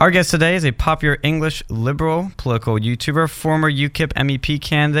Our guest today is a popular English liberal political YouTuber, former UKIP MEP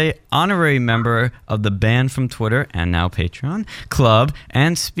candidate, honorary member of the Banned from Twitter and now Patreon Club,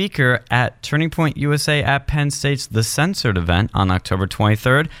 and speaker at Turning Point USA at Penn State's The Censored event on October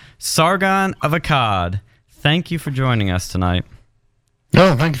 23rd, Sargon of Akkad. Thank you for joining us tonight.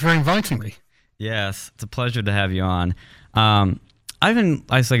 Oh, thank you for inviting me. Yes, it's a pleasure to have you on. I've been,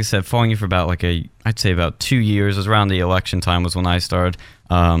 like I said, following you for about I'd say about 2 years. It was around the election time was when I started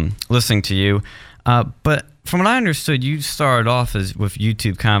listening to you. But from what I understood, you started off with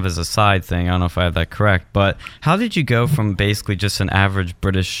YouTube kind of as a side thing. I don't know if I have that correct. But how did you go from basically just an average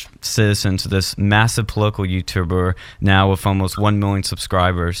British citizen to this massive political YouTuber now with almost 1 million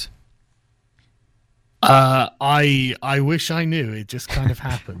subscribers? I wish I knew. It just kind of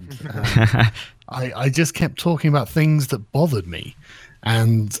happened. I just kept talking about things that bothered me,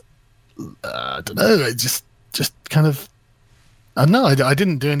 and I don't know. It just kind of. I don't know. I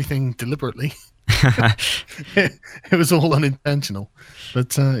didn't do anything deliberately. it was all unintentional.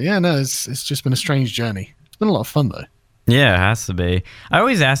 But yeah, no, it's just been a strange journey. It's been a lot of fun though. Yeah, it has to be. I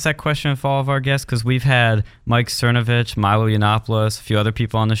always ask that question of all of our guests because we've had Mike Cernovich, Milo Yiannopoulos, a few other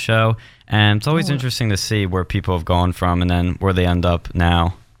people on the show, and it's always interesting to see where people have gone from and then where they end up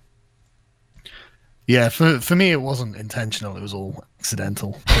now. Yeah, for me, it wasn't intentional. It was all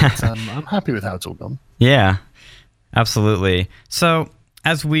accidental. But, I'm happy with how it's all gone. Yeah, absolutely. So,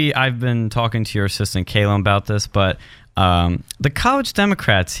 I've been talking to your assistant, Kayla, about this, but the college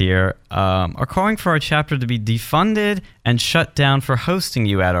Democrats here are calling for our chapter to be defunded and shut down for hosting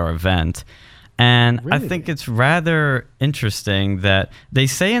you at our event. And really? I think it's rather interesting that they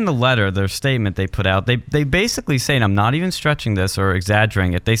say in the letter, their statement they put out, they basically say, and I'm not even stretching this or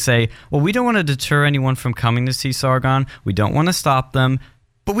exaggerating it, they say, well, we don't want to deter anyone from coming to see Sargon. We don't want to stop them,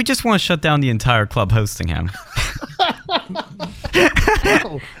 but we just want to shut down the entire club hosting him.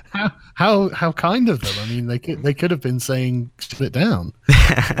 How kind of them. I mean, they could have been saying shut it down.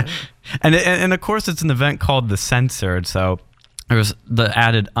 and of course it's an event called The Censored, so there's the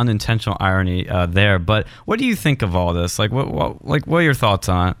added unintentional irony there. But what do you think of all this? What are your thoughts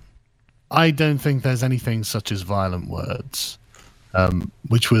on it? I don't think there's anything such as violent words,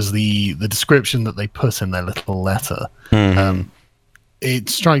 which was the description that they put in their little letter. Mm-hmm. It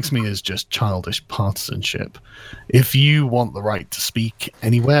strikes me as just childish partisanship. If you want the right to speak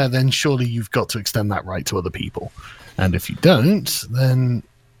anywhere, then surely you've got to extend that right to other people. And if you don't, then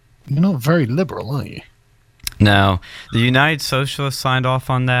you're not very liberal, are you? No. The United Socialists signed off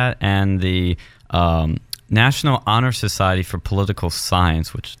on that, and the National Honor Society for Political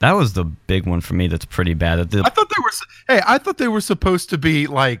Science, which that was the big one for me. That's pretty bad. I thought they were supposed to be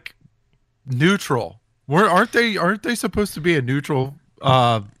neutral. Aren't they supposed to be a neutral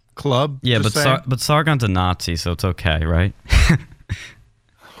club? Yeah, but Sargon's a Nazi, so it's okay, right?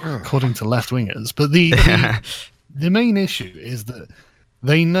 According to left-wingers. But the main issue is that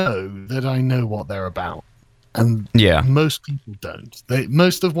they know that I know what they're about. And most people don't.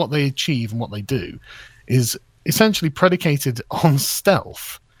 Most of what they achieve and what they do is essentially predicated on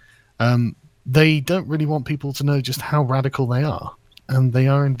stealth. They don't really want people to know just how radical they are. And they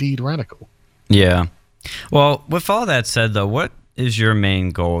are indeed radical. Yeah. Well, with all that said, though, what is your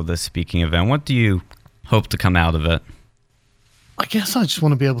main goal of this speaking event? What do you hope to come out of it? I guess I just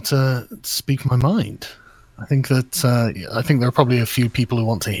want to be able to speak my mind. I think there are probably a few people who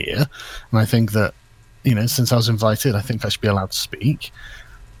want to hear, and I think that, since I was invited, I think I should be allowed to speak.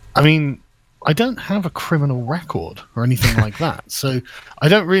 I mean, I don't have a criminal record or anything like that, so I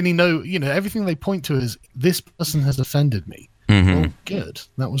don't really know. Everything they point to is this person has offended me. Mm-hmm. Well, good.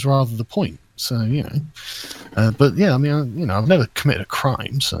 That was rather the point. So, but yeah, I mean, I've never committed a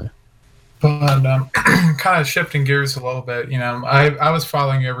crime, so. But kind of shifting gears a little bit, I was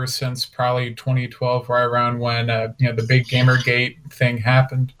following you ever since probably 2012, right around when, the big Gamergate thing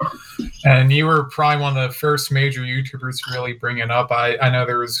happened. And you were probably one of the first major YouTubers to really bring it up. I know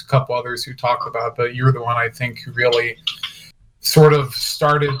there was a couple others who talked about it, but you were the one, I think, who really sort of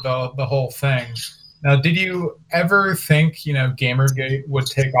started the whole thing. Now, did you ever think, Gamergate would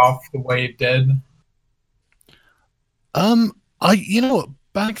take off the way it did?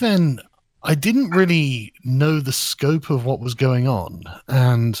 Back then, I didn't really know the scope of what was going on,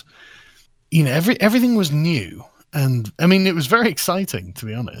 and everything was new, and I mean it was very exciting, to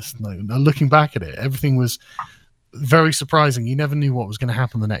be honest. Looking back at it, everything was very surprising. You never knew what was going to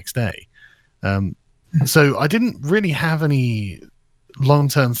happen the next day, so I didn't really have any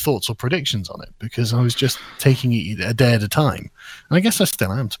long-term thoughts or predictions on it because I was just taking it a day at a time, and I guess I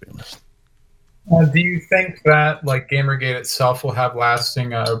still am, to be honest. Do you think that like Gamergate itself will have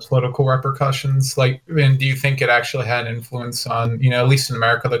lasting political repercussions? Like, and do you think it actually had influence on, at least in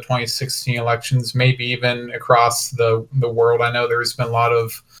America, the 2016 elections, maybe even across the world? I know there's been a lot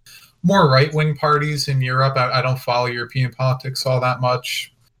of more right wing parties in Europe. I don't follow European politics all that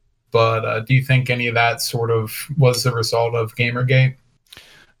much, but do you think any of that sort of was the result of Gamergate?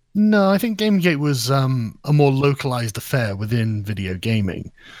 No, I think Gamergate was a more localized affair within video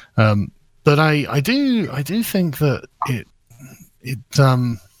gaming. But I do think that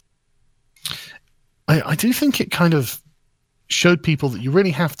I do think it kind of showed people that you really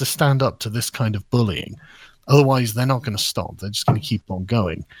have to stand up to this kind of bullying, otherwise they're not going to stop. They're just going to keep on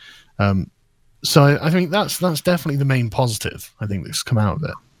going. So I think that's definitely the main positive I think that's come out of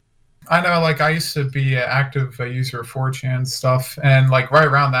it. I know, like, I used to be an active user of 4chan stuff, and like right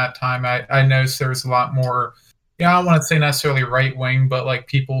around that time, I noticed there was a lot more. I don't want to say necessarily right wing, but like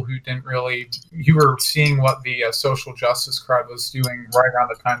people who didn't really, you were seeing what the social justice crowd was doing right around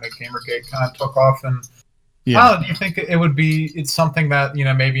the time that Gamergate kind of took off. And do you think it's something that,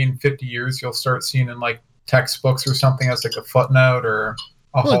 maybe in 50 years you'll start seeing in like textbooks or something as like a footnote or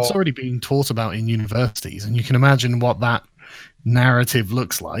it's already being taught about in universities, and you can imagine what that narrative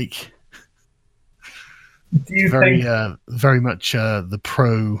looks like. Do you think very much the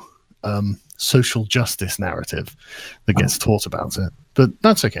pro social justice narrative that gets taught about it, but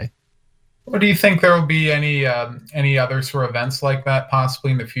that's okay. Well, do you think there will be any other sort of events like that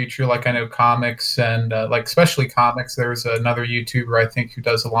possibly in the future? Like, I know comics and like especially comics, there's another YouTuber I think who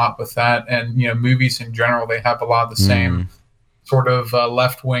does a lot with that, and movies in general, they have a lot of the same sort of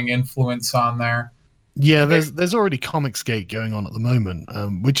left-wing influence on there. Yeah, there's already Comicsgate going on at the moment,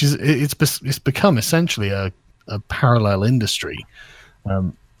 which is it's become essentially a parallel industry.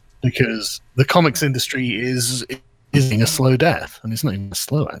 Because the comics industry is a slow death, and it's not even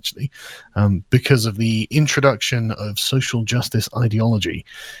slow actually, because of the introduction of social justice ideology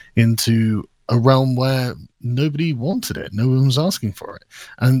into a realm where nobody wanted it, no one was asking for it.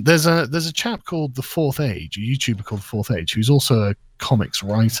 And there's a chap called The Fourth Age, a YouTuber called The Fourth Age, who's also a comics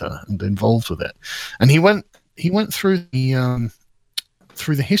writer and involved with it, and he went through the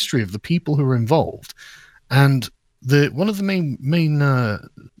history of the people who were involved, and one of the main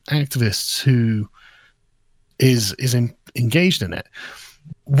activists who is engaged in it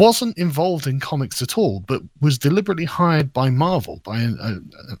wasn't involved in comics at all, but was deliberately hired by Marvel, by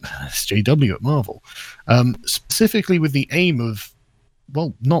SJW at Marvel, specifically with the aim of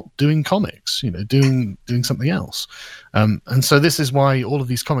not doing comics, doing something else. And so this is why all of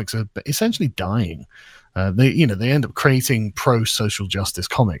these comics are essentially dying. They end up creating pro social justice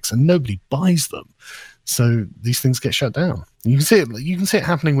comics, and nobody buys them. So these things get shut down. You can see it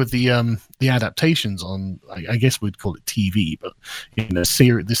happening with the adaptations on, I guess we'd call it TV, but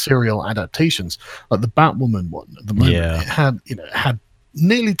the serial adaptations, like the Batwoman one at the moment. Yeah. It had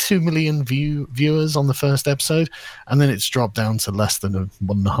nearly 2 million viewers on the first episode, and then it's dropped down to less than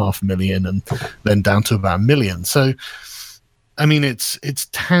 1.5 million, and then down to about 1 million. So, I mean, it's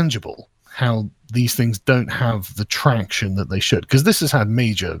tangible how these things don't have the traction that they should, because this has had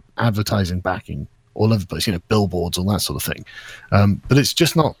major advertising backing all over the place, billboards, all that sort of thing. But it's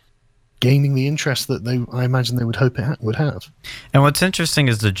just not gaining the interest that I imagine they would hope it would have. And what's interesting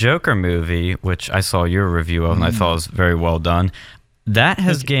is the Joker movie, which I saw your review of, and I thought was very well done. That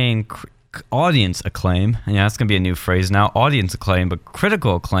has gained audience acclaim. And that's going to be a new phrase now, audience acclaim, but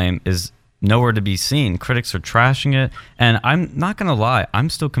critical acclaim is nowhere to be seen. Critics are trashing it, and I'm not going to lie, I'm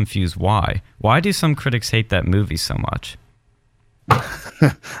still confused why. Why do some critics hate that movie so much?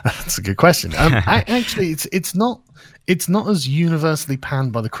 That's a good question. Actually, it's not as universally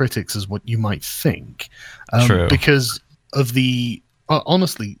panned by the critics as what you might think. True. Because of the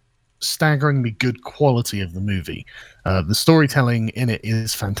honestly staggeringly good quality of the movie. The storytelling in it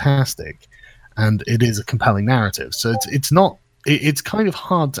is fantastic, and it is a compelling narrative. So it's kind of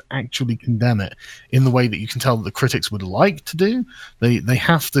hard to actually condemn it in the way that you can tell that the critics would like to do. They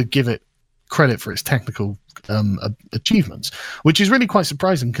have to give it credit for its technical achievements, which is really quite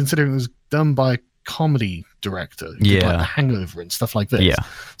surprising considering it was done by a comedy director who did like The Hangover and stuff like this. Yeah.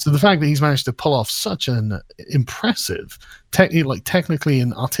 So the fact that he's managed to pull off such an impressive, technically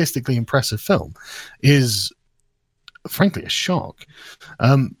and artistically impressive film is frankly a shock.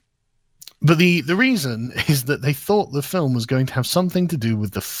 But the reason is that they thought the film was going to have something to do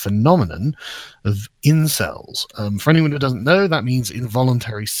with the phenomenon of incels. For anyone who doesn't know, that means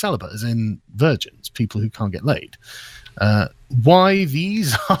involuntary celibate, as in virgins, people who can't get laid. Why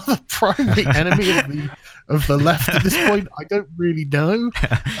these are the primary enemy of the left at this point, I don't really know.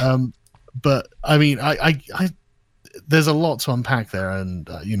 But I mean, there's a lot to unpack there, and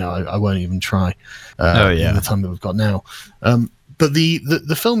I won't even try. In the time that we've got now. But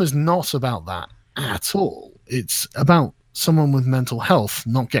the film is not about that at all. It's about someone with mental health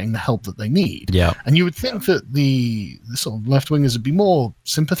not getting the help that they need. Yeah. And you would think that the sort of left wingers would be more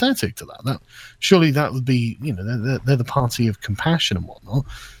sympathetic to that. Surely that would be, they're the party of compassion and whatnot.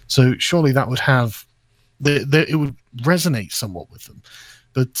 So surely that would have it would resonate somewhat with them.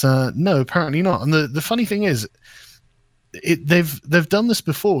 But no, apparently not. And the funny thing is, they've done this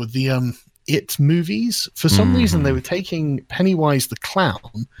before with the It movies. For some reason, they were taking Pennywise the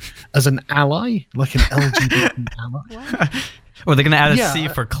clown as an ally, like an LGBT ally. Or they're going to add a C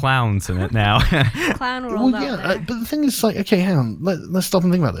for clowns in it now. Clown rolled out there. But the thing is, like, okay, hang on, let's stop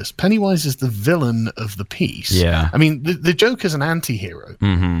and think about this. Pennywise is the villain of the piece. Yeah. I mean, the Joker's an anti-hero,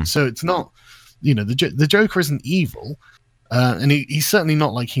 so it's not, the Joker isn't evil. And he's certainly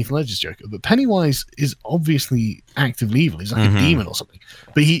not like Heath Ledger's Joker, but Pennywise is obviously actively evil. He's like a demon or something.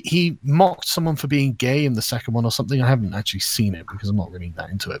 But he mocked someone for being gay in the second one or something. I haven't actually seen it because I'm not really that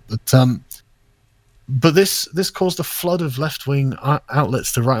into it. But this caused a flood of left-wing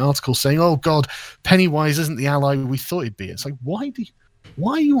outlets to write articles saying, "Oh God, Pennywise isn't the ally we thought he'd be." It's like, why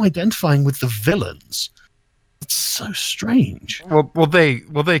are you identifying with the villains? It's so strange. Well,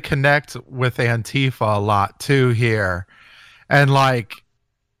 they connect with Antifa a lot too here. And like,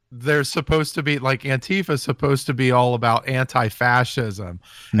 they're supposed to be like Antifa's supposed to be all about anti-fascism,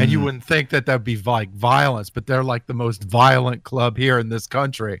 and you wouldn't think that that'd be like violence, but they're like the most violent club here in this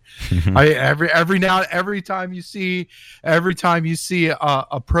country. Every time you see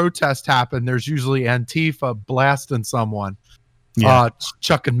a protest happen, there's usually Antifa blasting someone,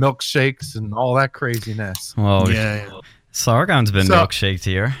 chucking milkshakes and all that craziness. Well, Sargon's been milkshaked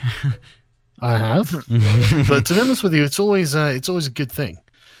here. I have, but to be honest with you, it's always a good thing.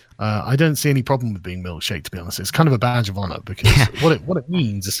 I don't see any problem with being milkshaked. To be honest, it's kind of a badge of honor because what it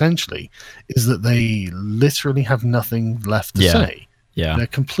means essentially is that they literally have nothing left to say. Yeah, they're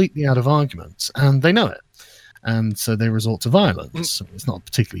completely out of arguments, and they know it, and so they resort to violence. It's not a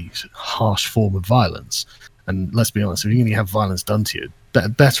particularly harsh form of violence, and let's be honest, if you're going to have violence done to you,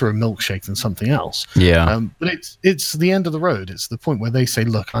 better a milkshake than something else. Yeah, but it's the end of the road. It's the point where they say,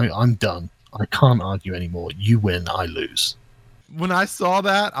 "Look, I'm done. I can't argue anymore. You win, I lose." When I saw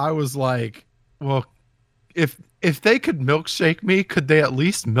that, I was like, well, if they could milkshake me, could they at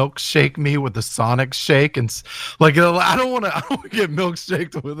least milkshake me with a Sonic shake? And like, I don't want to get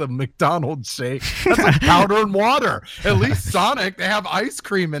milkshaked with a McDonald's shake. That's like powder and water. At least Sonic, they have ice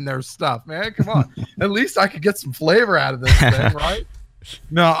cream in their stuff, man. Come on. At least I could get some flavor out of this thing, right?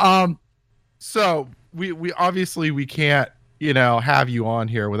 No, so we obviously we can't, have you on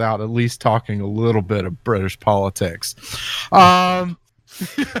here without at least talking a little bit of British politics. I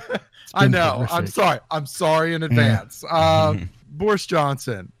know. Horrific. I'm sorry in advance. Boris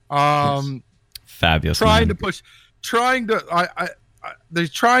Johnson. Fabulous. They're trying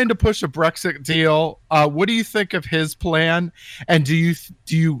to push a Brexit deal. What do you think of his plan? And do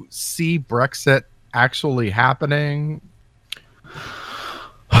you see Brexit actually happening?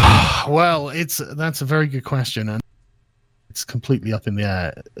 Well, that's a very good question, and it's completely up in the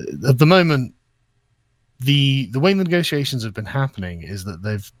air at the moment. The way the negotiations have been happening is that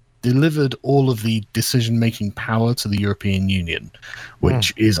they've delivered all of the decision-making power to the European Union,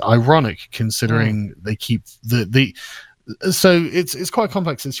 which is ironic considering they keep the so it's quite a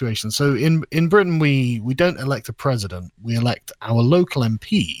complex situation. So in Britain, we don't elect a president, we elect our local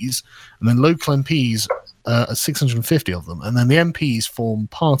MPs, and then local MPs, 650 of them, and then the MPs form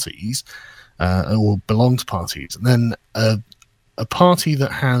parties or belong to parties, and then a party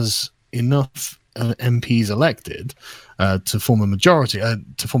that has enough MPs elected to form a majority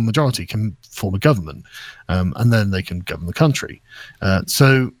can form a government, and then they can govern the country.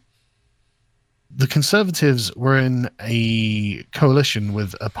 So the Conservatives were in a coalition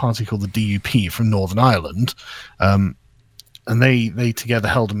with a party called the DUP from Northern Ireland, and they together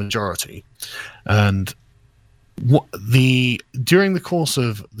held a majority. And during the course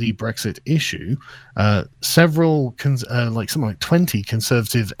of the Brexit issue, several something like 20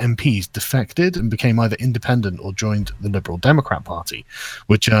 Conservative MPs defected and became either independent or joined the Liberal Democrat Party,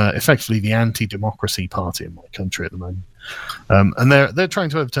 which are effectively the anti-democracy party in my country at the moment. And they're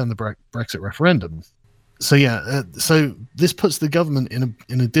trying to overturn the Brexit referendum. So so this puts the government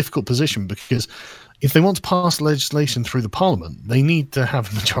in a difficult position, because if they want to pass legislation through the parliament, they need to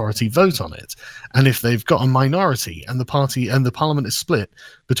have a majority vote on it. And if they've got a minority and the parliament is split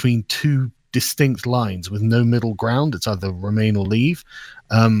between two distinct lines with no middle ground, it's either Remain or Leave,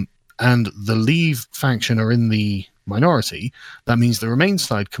 and the Leave faction are in the minority, that means the Remain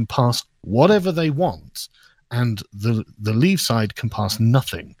side can pass whatever they want, and the Leave side can pass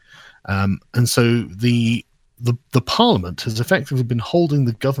nothing. And so the Parliament has effectively been holding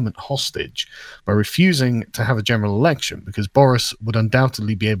the government hostage by refusing to have a general election, because Boris would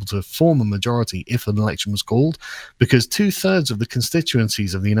undoubtedly be able to form a majority if an election was called, because 2/3 of the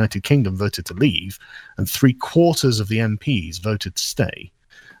constituencies of the United Kingdom voted to leave and 3/4 of the MPs voted to stay.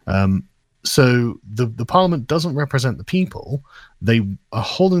 So the Parliament doesn't represent the people. They are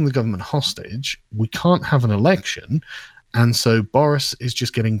holding the government hostage. We can't have an election. And so Boris is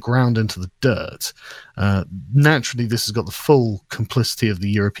just getting ground into the dirt. Naturally, this has got the full complicity of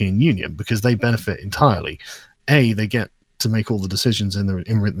the European Union, because they benefit entirely. They get to make all the decisions in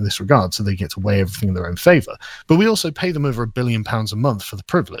this regard, so they get to weigh everything in their own favour. But we also pay them over £1 billion a month for the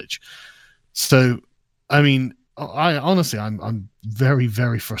privilege. So, I mean, I'm very,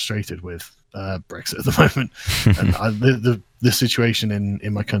 very frustrated with Brexit at the moment, and the situation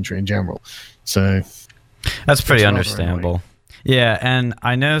in my country in general. So that's pretty understandable. Yeah, and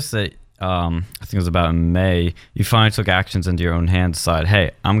I noticed that I think it was about in May, you finally took actions into your own hands, decided,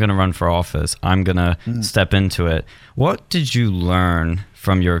 hey, I'm going to run for office. I'm going to step into it. What did you learn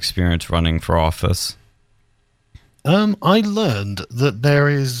from your experience running for office? I learned that there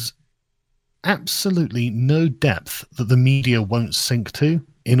is absolutely no depth that the media won't sink to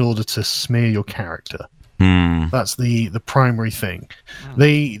in order to smear your character. That's the primary thing.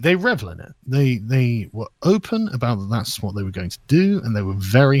 They revel in it. They were open about that that's what they were going to do, and they were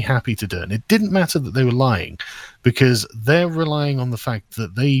very happy to do it. And it didn't matter that they were lying, because they're relying on the fact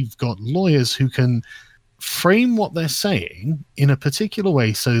that they've got lawyers who can frame what they're saying in a particular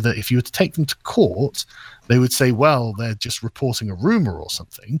way, so that if you were to take them to court, they would say, well, they're just reporting a rumor or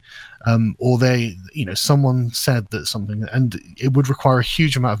something, or someone said that something, and it would require a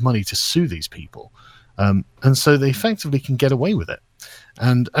huge amount of money to sue these people. And so they effectively can get away with it.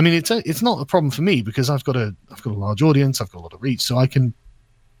 And I mean, it's not a problem for me, because I've got a large audience, I've got a lot of reach, so I can,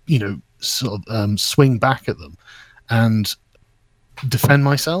 sort of swing back at them and defend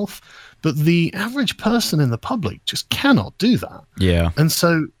myself. But the average person in the public just cannot do that. Yeah. And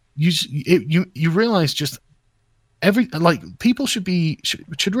so you realize just people should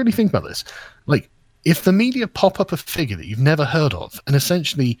really think about this. Like, if the media pop up a figure that you've never heard of and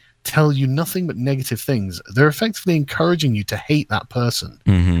essentially tell you nothing but negative things, they're effectively encouraging you to hate that person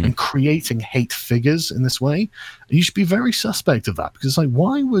and creating hate figures in this way. And you should be very suspect of that, because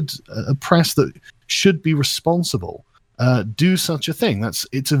why would a press that should be responsible do such a thing?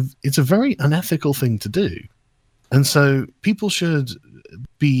 It's a very unethical thing to do. And so people should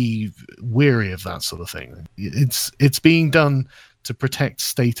be wary of that sort of thing. It's being done to protect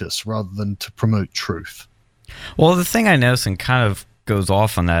status rather than to promote truth. Well, the thing I noticed, and kind of goes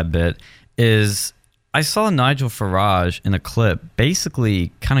off on that a bit, is I saw Nigel Farage in a clip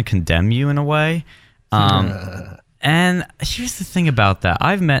basically kind of condemn you in a way. And here's the thing about that.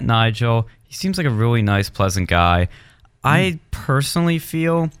 I've met Nigel. He seems like a really nice, pleasant guy. I personally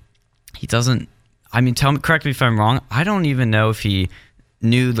feel he doesn't, correct me if I'm wrong, I don't even know if he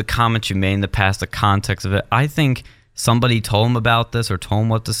knew the comments you made in the past, the context of it. I think somebody told him about this or told him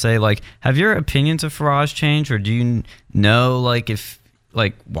what to say. Like, have your opinions of Farage changed, or do you know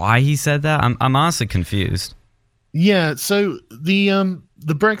why he said that? I'm honestly confused. Yeah, so the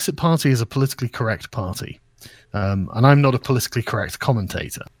Brexit Party is a politically correct party, and I'm not a politically correct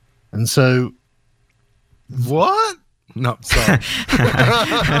commentator, and so what? No, sorry.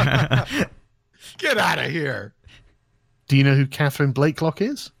 Get out of here. Do you know who Catherine Blakelock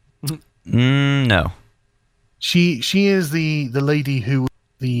is? No. She is the lady who was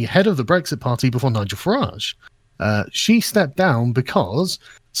the head of the Brexit Party before Nigel Farage. She stepped down because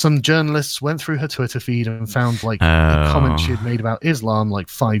some journalists went through her Twitter feed and found a comment she had made about Islam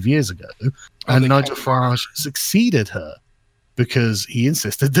 5 years ago, and Nigel Farage succeeded her because he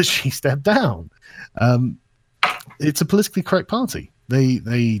insisted that she step down. It's a politically correct party.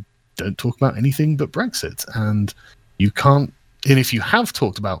 They don't talk about anything but Brexit, and you can't. And if you have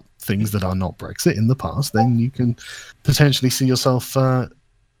talked about things that are not Brexit in the past, then you can potentially see yourself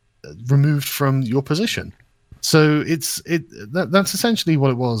removed from your position. So that's essentially what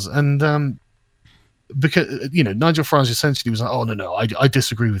it was. And because Nigel Farage essentially was like, oh no, I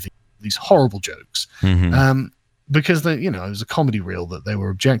disagree with these horrible jokes, because it was a comedy reel that they were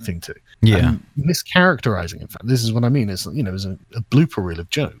objecting to. Yeah, and mischaracterizing. In fact, this is what I mean. It's it was a blooper reel of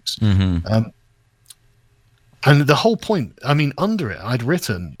jokes. And the whole point, under it, I'd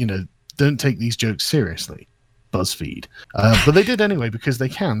written, don't take these jokes seriously, BuzzFeed. But they did anyway, because they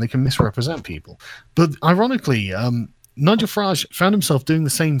can misrepresent people. But ironically, Nigel Farage found himself doing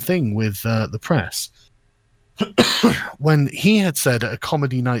the same thing with the press. When he had said at a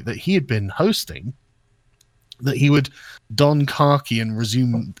comedy night that he had been hosting, that he would don khaki and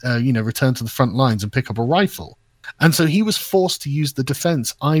resume, return to the front lines and pick up a rifle. And so he was forced to use the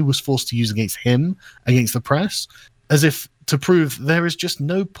defense I was forced to use against him, against the press, as if to prove there is just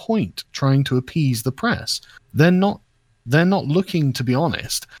no point trying to appease the press. They're not looking to be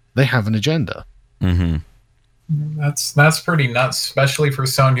honest. They have an agenda. Mm-hmm. That's pretty nuts, especially for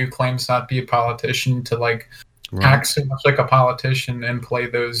someone who claims not to be a politician to act so much like a politician and play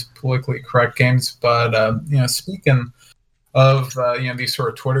those politically correct games. But speaking of these sort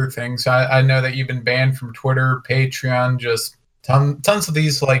of Twitter things, I know that you've been banned from Twitter, Patreon, just tons of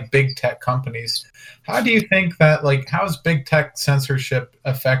these big tech companies. How do you think that how's big tech censorship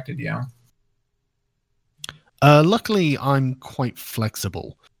affected you? Luckily, I'm quite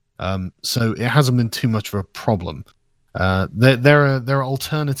flexible, so it hasn't been too much of a problem. There are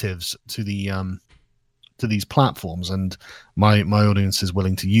alternatives to these platforms, and my audience is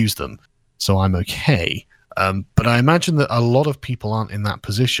willing to use them, so I'm okay. But I imagine that a lot of people aren't in that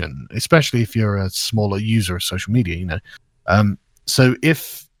position, especially if you're a smaller user of social media. So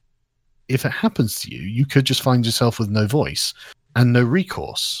if it happens to you, you could just find yourself with no voice and no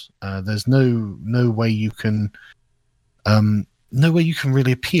recourse. There's no way you can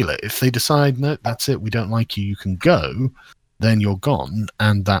really appeal it. If they decide, no, that's it, we don't like you, you can go, then you're gone,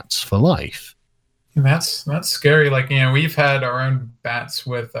 and that's for life. That's scary. We've had our own bats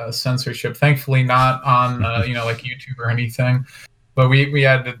with censorship. Thankfully, not on YouTube or anything. But we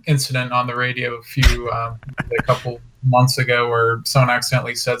had an incident on the radio a couple months ago where someone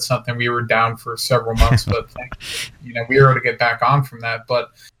accidentally said something. We were down for several months, but we were able to get back on from that.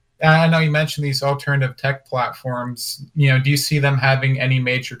 But I know you mentioned these alternative tech platforms. Do you see them having any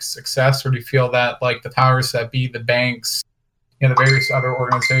major success, or do you feel that the powers that be, the banks, the various other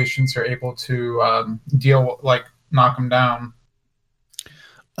organizations are able to knock them down?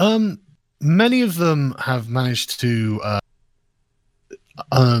 Many of them have managed to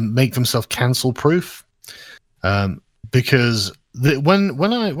make themselves cancel proof, because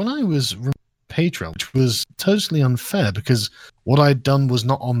when I was Patreon, which was totally unfair, because what I'd done was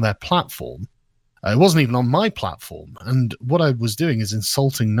not on their platform. It wasn't even on my platform, and what I was doing is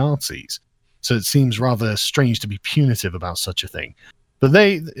insulting Nazis. So it seems rather strange to be punitive about such a thing. But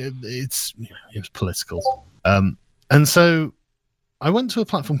it was political. And so I went to a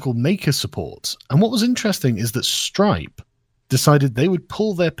platform called Maker Support. And what was interesting is that Stripe decided they would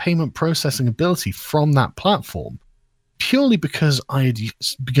pull their payment processing ability from that platform purely because I had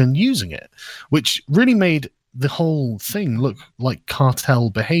begun using it, which really made the whole thing look like cartel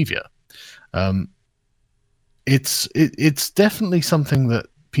behavior. It's definitely something that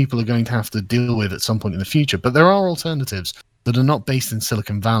people are going to have to deal with at some point in the future, but there are alternatives that are not based in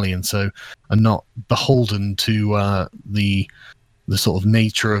Silicon Valley and so are not beholden to the sort of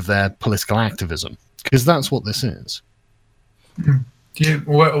nature of their political activism, because that's what this is.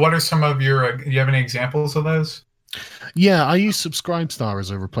 What are some of your do you have any examples of those? Yeah, I use Subscribestar as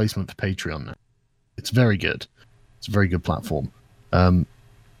a replacement for Patreon now. It's very good. It's a very good platform.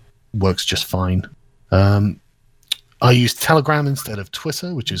 Works just fine. I use Telegram instead of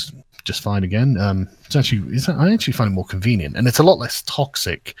Twitter, which is just fine again. I actually find it more convenient, and it's a lot less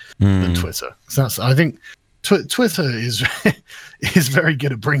toxic than Twitter. So I think Twitter is very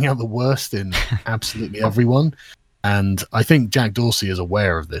good at bringing out the worst in absolutely everyone, and I think Jack Dorsey is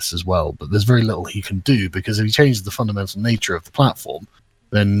aware of this as well. But there's very little he can do, because if he changes the fundamental nature of the platform,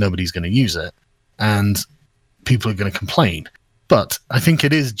 then nobody's going to use it, and people are going to complain. But I think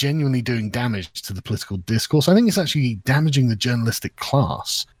it is genuinely doing damage to the political discourse. I think it's actually damaging the journalistic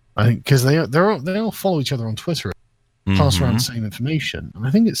class. I think because they all follow each other on Twitter, pass around the same information, and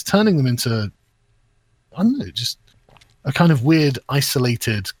I think it's turning them into, I don't know, just a kind of weird,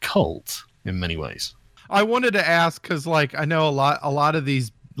 isolated cult in many ways. I wanted to ask because, I know a lot of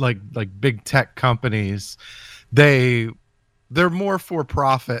these like big tech companies, they're more for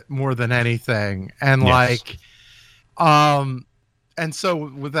profit more than anything, and Yes. And so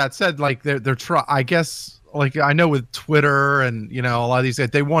with that said, they're I guess, I know with Twitter and, a lot of these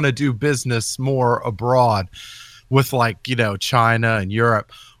guys, they want to do business more abroad with China and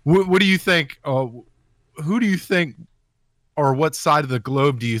Europe. What do you think? Who do you think, or what side of the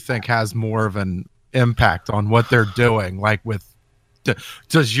globe do you think has more of an impact on what they're doing?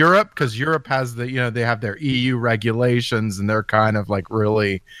 Does Europe, because Europe has they have their EU regulations, and they're kind of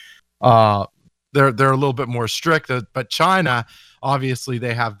really, they're a little bit more strict, but China, obviously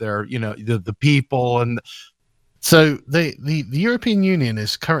they have their, the people. And so the European Union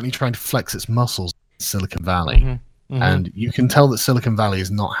is currently trying to flex its muscles in Silicon Valley. And you can tell that Silicon Valley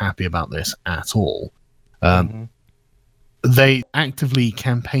is not happy about this at all. they actively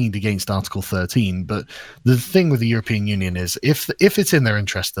campaigned against Article 13. But the thing with the European Union is, if it's in their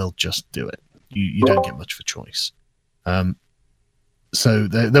interest, they'll just do it. You don't get much of a choice. So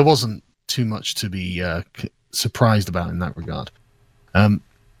there wasn't too much to be surprised about in that regard.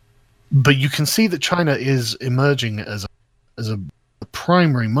 But you can see that China is emerging as a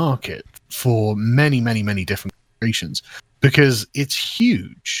primary market for many, many, many different corporations, because it's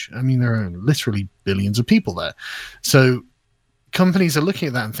huge. I mean, there are literally billions of people there. So companies are looking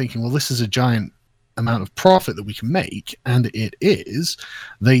at that and thinking, well, this is a giant amount of profit that we can make, and it is.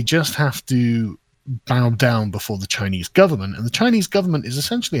 They just have to bow down before the Chinese government, and the Chinese government is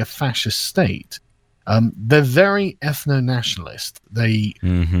essentially a fascist state. They're very ethno-nationalist. They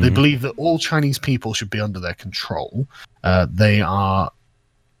believe that all Chinese people should be under their control. They are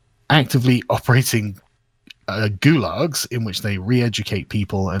actively operating gulags in which they re-educate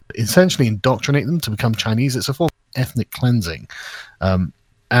people and essentially indoctrinate them to become Chinese. It's a form of ethnic cleansing.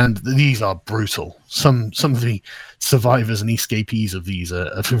 And these are brutal. Some of the survivors and escapees of these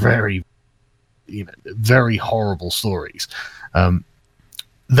are very, very horrible stories.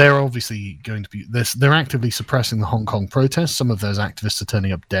 They're obviously going to be this. They're actively suppressing the Hong Kong protests. Some of those activists are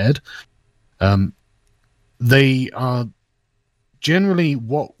turning up dead. They are generally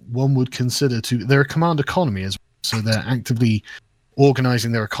what one would consider they're a command economy as well. So they're actively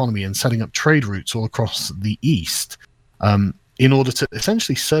organizing their economy and setting up trade routes all across the East in order to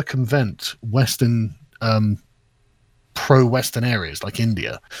essentially circumvent Western, pro-Western areas like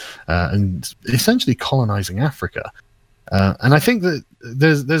India and essentially colonizing Africa. And I think that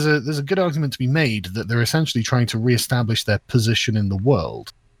there's a good argument to be made that they're essentially trying to reestablish their position in the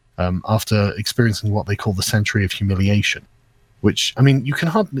world after experiencing what they call the century of humiliation. Which, I mean, you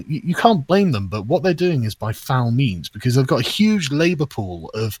can't blame them, but what they're doing is by foul means, because they've got a huge labor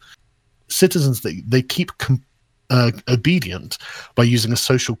pool of citizens that they keep obedient by using a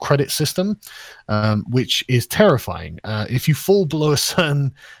social credit system, which is terrifying. If you fall below a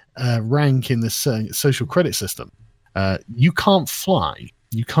certain rank in this social credit system, you can't fly,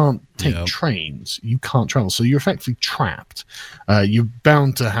 you can't take trains, you can't travel, so you're effectively trapped. You're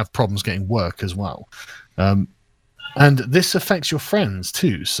bound to have problems getting work as well. And this affects your friends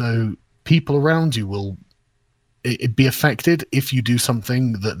too. So people around you will be affected if you do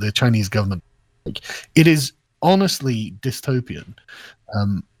something that the Chinese government. It is honestly dystopian.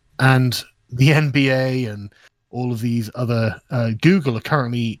 And the NBA and all of these other Google are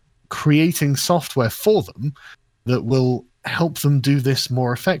currently creating software for them that will help them do this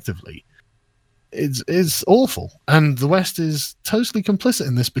more effectively. It's awful. And the West is totally complicit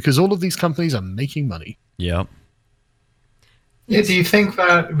in this because all of these companies are making money. Yep. Yeah, do you think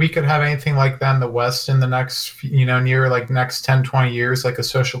that we could have anything like that in the West in the next, next 10, 20 years, like a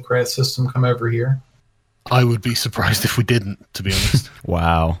social credit system come over here? I would be surprised if we didn't, to be honest.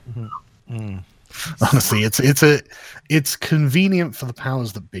 Wow. Honestly, it's convenient for the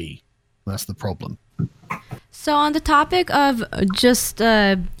powers that be. That's the problem. So on the topic of just,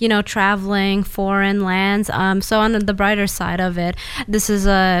 traveling foreign lands, so on the brighter side of it, this is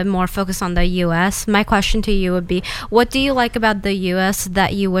more focused on the U.S. My question to you would be, what do you like about the U.S.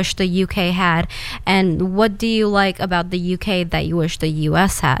 that you wish the U.K. had? And what do you like about the U.K. that you wish the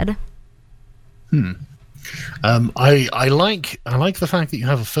U.S. had? I like the fact that you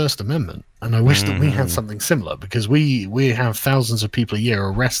have a First Amendment, and I wish that we had something similar, because we have thousands of people a year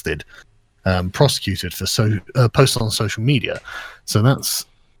arrested, prosecuted for posts on social media. So that's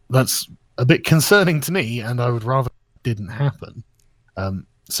a bit concerning to me, and I would rather it didn't happen.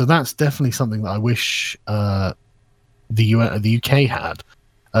 So that's definitely something that I wish the UK had.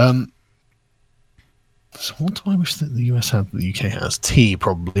 So what do I wish that the US had that the UK has? Tea,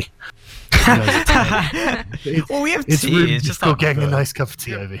 probably. Well, we have it's tea. Really it's just not not getting good. a nice cup of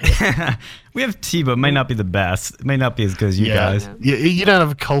tea over here. We have tea, but it might not be the best. It may not be as good as you guys. You don't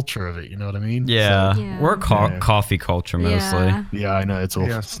have a culture of it, you know what I mean? Yeah, So- we're coffee culture mostly. Yeah. Yeah, I know, it's awful.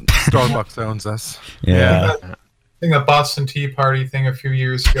 Yes, Starbucks owns us. Yeah. I think the Boston Tea Party thing a few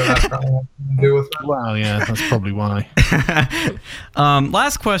years ago had probably nothing to do with it. Wow, yeah, that's probably why.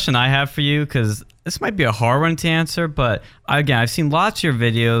 Last question I have for you, because this might be a hard one to answer, but again, I've seen lots of your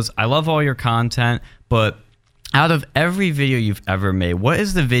videos. I love all your content, but out of every video you've ever made, what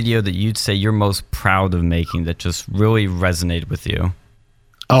is the video that you'd say you're most proud of making that just really resonated with you?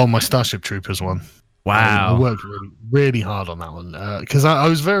 Oh, my Starship Troopers one. Wow. I worked really, really hard on that one because I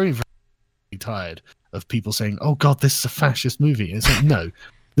was very, very tired of people saying, "Oh God, this is a fascist movie." And it's like, no,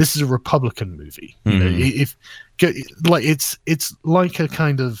 this is a Republican movie. You know, it's like a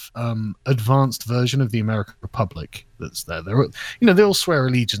kind of advanced version of the American Republic that's there. They all swear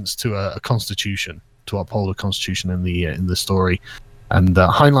allegiance to a constitution, to uphold the Constitution in the story. And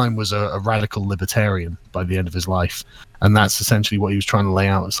Heinlein was a radical libertarian by the end of his life, and that's essentially what he was trying to lay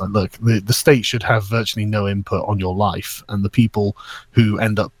out. It's like, look, the state should have virtually no input on your life, and the people who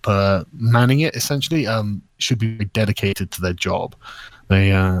end up manning it essentially should be dedicated to their job.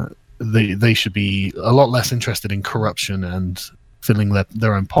 They should be a lot less interested in corruption and filling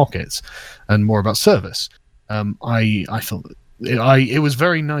their own pockets, and more about service. I thought it was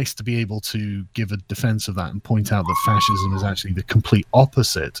very nice to be able to give a defense of that and point out that fascism is actually the complete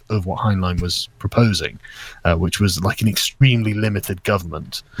opposite of what Heinlein was proposing, which was like an extremely limited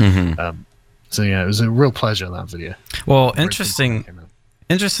government. So yeah, it was a real pleasure, that video. Well,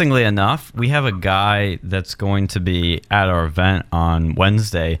 interestingly enough, we have a guy that's going to be at our event on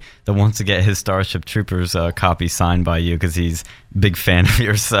Wednesday that wants to get his Starship Troopers copy signed by you because he's a big fan of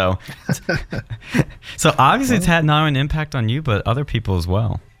yours. So obviously it's had not only an impact on you, but other people as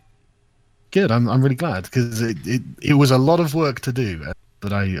well. Good. I'm really glad because it was a lot of work to do,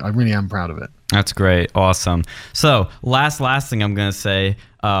 but I really am proud of it. That's great. Awesome. So last thing I'm going to say,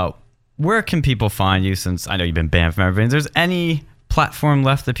 where can people find you, since I know you've been banned from everything? Is there any platform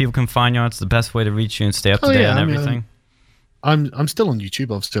left that people can find you on? It's the best way to reach you and stay up to date on everything. I'm still on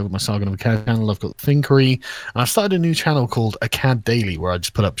YouTube. I've still got my Sargon of Akkad channel. I've got Thinkery, and I've started a new channel called Akkad Daily, where I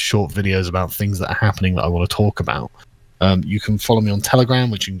just put up short videos about things that are happening that I want to talk about. You can follow me on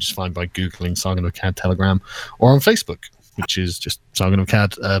Telegram, which you can just find by googling Sargon of Akkad Telegram, or on Facebook, which is just Sargon of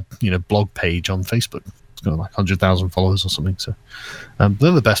Akkad, blog page on Facebook. It's got like 100,000 followers or something. So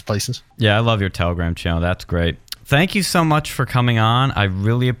they're the best places. Yeah, I love your Telegram channel. That's great. Thank you so much for coming on. I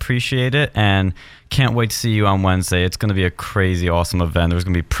really appreciate it, and can't wait to see you on Wednesday. It's going to be a crazy, awesome event. There's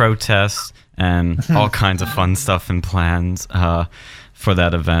going to be protests and all kinds of fun stuff and plans for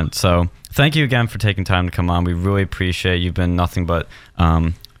that event. So thank you again for taking time to come on. We really appreciate it. You've been nothing but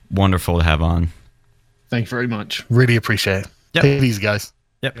wonderful to have on. Thank you very much. Really appreciate it. Yep. Take it easy, guys.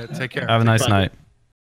 Yep. Yeah, take care. Have a nice night.